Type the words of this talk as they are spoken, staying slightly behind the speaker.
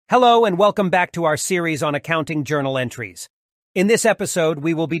Hello and welcome back to our series on accounting journal entries. In this episode,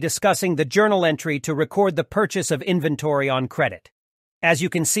 we will be discussing the journal entry to record the purchase of inventory on credit. As you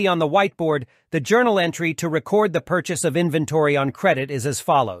can see on the whiteboard, the journal entry to record the purchase of inventory on credit is as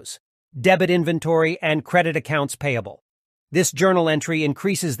follows: debit inventory and credit accounts payable. This journal entry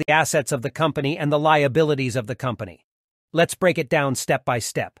increases the assets of the company and the liabilities of the company. Let's break it down step by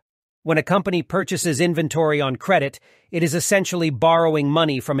step. When a company purchases inventory on credit, it is essentially borrowing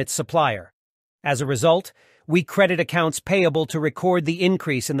money from its supplier. As a result, we credit accounts payable to record the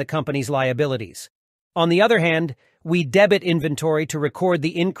increase in the company's liabilities. On the other hand, we debit inventory to record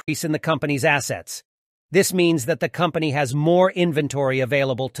the increase in the company's assets. This means that the company has more inventory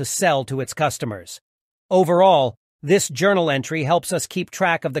available to sell to its customers. Overall, this journal entry helps us keep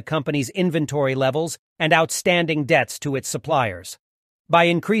track of the company's inventory levels and outstanding debts to its suppliers. By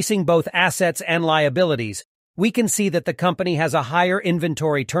increasing both assets and liabilities, we can see that the company has a higher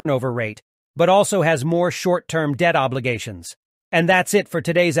inventory turnover rate, but also has more short-term debt obligations. And that's it for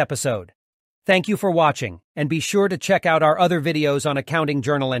today's episode. Thank you for watching, and be sure to check out our other videos on accounting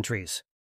journal entries.